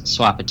us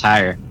swap a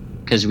tire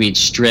because we'd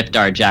stripped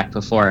our jack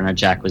before and our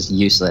jack was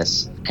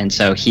useless. And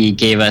so he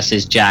gave us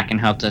his jack and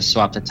helped us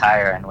swap the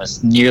tire and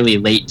was nearly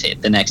late to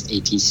the next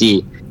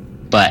ATC.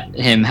 But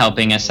him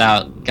helping us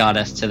out got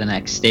us to the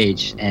next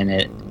stage, and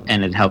it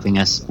ended helping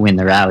us win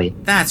the rally.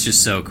 That's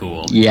just so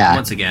cool. Yeah.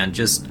 Once again,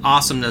 just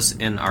awesomeness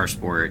in our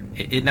sport.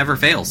 It never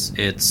fails.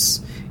 It's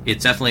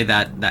definitely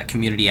that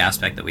community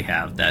aspect that we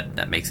have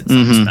that makes it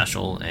something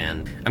special,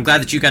 and I'm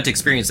glad that you got to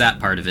experience that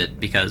part of it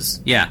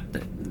because, yeah,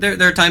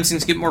 there are times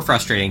things get more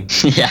frustrating.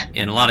 Yeah.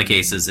 In a lot of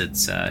cases,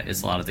 it's a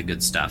lot of the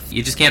good stuff.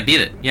 You just can't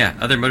beat it. Yeah,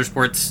 other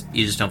motorsports,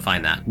 you just don't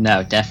find that.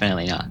 No,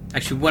 definitely not.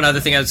 Actually, one other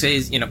thing I would say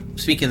is,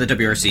 speaking of the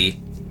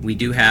WRC, we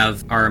do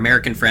have our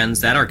American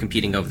friends that are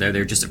competing over there.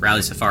 They're just at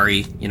Rally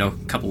Safari, a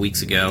couple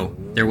weeks ago.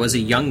 There was a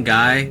young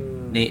guy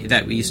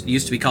that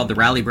used to be called the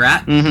Rally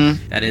Brat.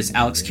 That is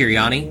Alex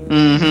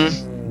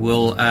Kiriani.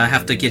 We'll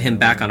have to get him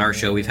back on our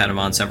show. We've had him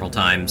on several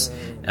times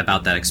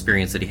about that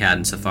experience that he had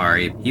in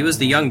Safari. He was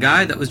the young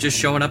guy that was just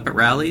showing up at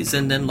rallies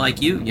and then,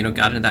 like you,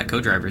 got into that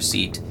co-driver's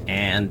seat.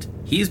 And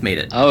he's made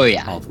it all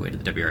the way to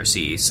the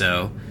WRC.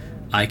 So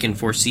I can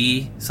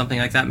foresee something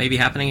like that maybe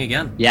happening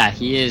again. Yeah,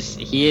 he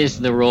is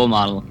the role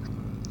model.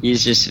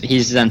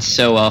 He's done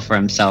so well for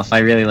himself. I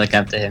really look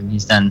up to him.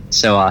 He's done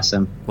so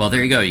awesome. Well,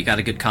 there you go. You got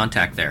a good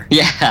contact there.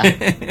 Yeah.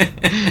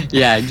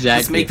 Yeah, exactly.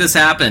 Let's make this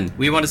happen.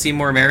 We want to see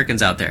more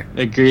Americans out there.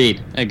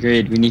 Agreed.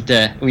 We need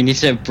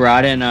to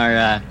broaden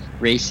our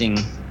racing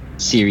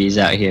series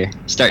out here.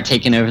 Start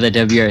taking over the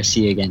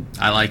WRC again.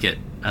 I like it.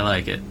 All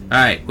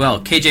right. Well,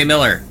 KJ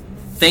Miller,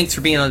 thanks for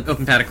being on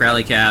Open Paddock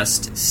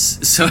RallyCast.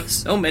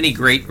 So many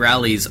great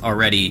rallies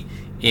already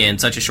in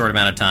such a short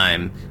amount of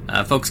time.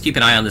 Folks, keep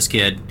an eye on this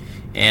kid.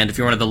 And if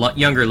you're one of the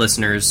younger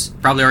listeners,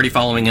 probably already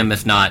following him.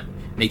 If not,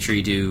 make sure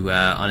you do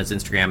on his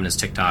Instagram and his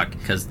TikTok,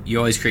 because you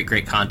always create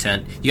great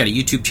content. You got a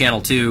YouTube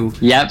channel, too.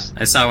 Yep.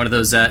 I saw one of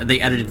those, the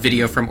edited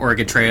video from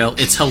Oregon Trail.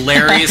 It's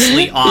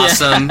hilariously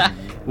awesome. Yeah.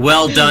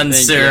 Well done,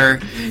 sir.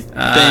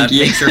 Thank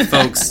you. Make sure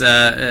folks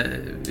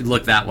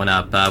look that one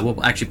up.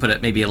 We'll actually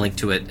put maybe a link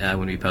to it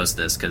when we post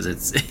this, because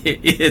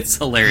it's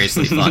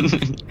hilariously fun.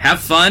 Have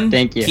fun.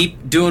 Thank you.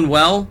 Keep doing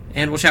well,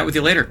 and we'll chat with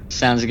you later.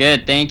 Sounds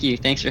good. Thank you.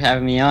 Thanks for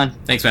having me on.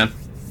 Thanks, man.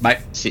 Bye.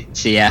 See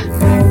ya.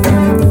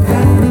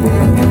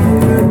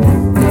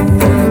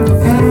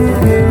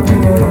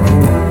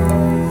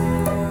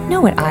 Know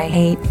what I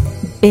hate?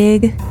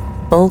 Big,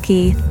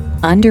 bulky,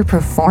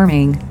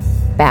 underperforming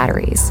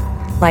batteries.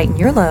 Lighten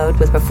your load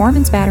with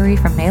Performance Battery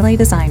from Melee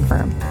Design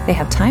Firm. They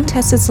have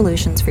time-tested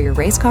solutions for your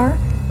race car,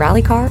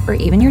 rally car, or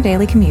even your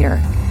daily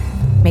commuter.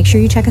 Make sure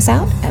you check us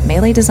out at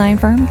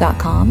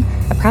MeleeDesignFirm.com,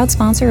 a proud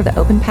sponsor of the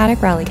Open Paddock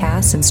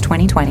RallyCast since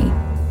 2020.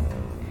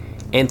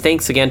 And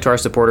thanks again to our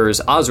supporters,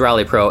 Oz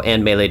Rally Pro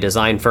and Melee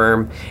Design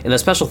Firm. And a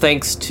special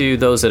thanks to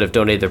those that have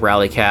donated the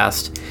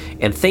RallyCast.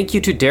 And thank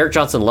you to Derek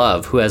Johnson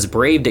Love, who has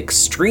braved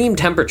extreme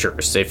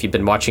temperatures. If you've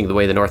been watching the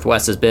way the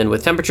Northwest has been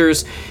with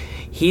temperatures,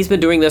 he's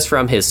been doing this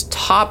from his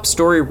top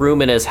story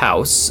room in his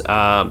house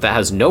that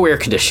has no air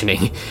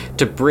conditioning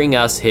to bring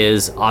us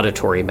his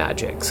auditory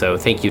magic. So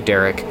thank you,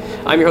 Derek.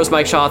 I'm your host,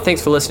 Mike Shaw.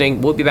 Thanks for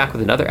listening. We'll be back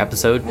with another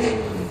episode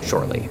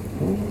shortly.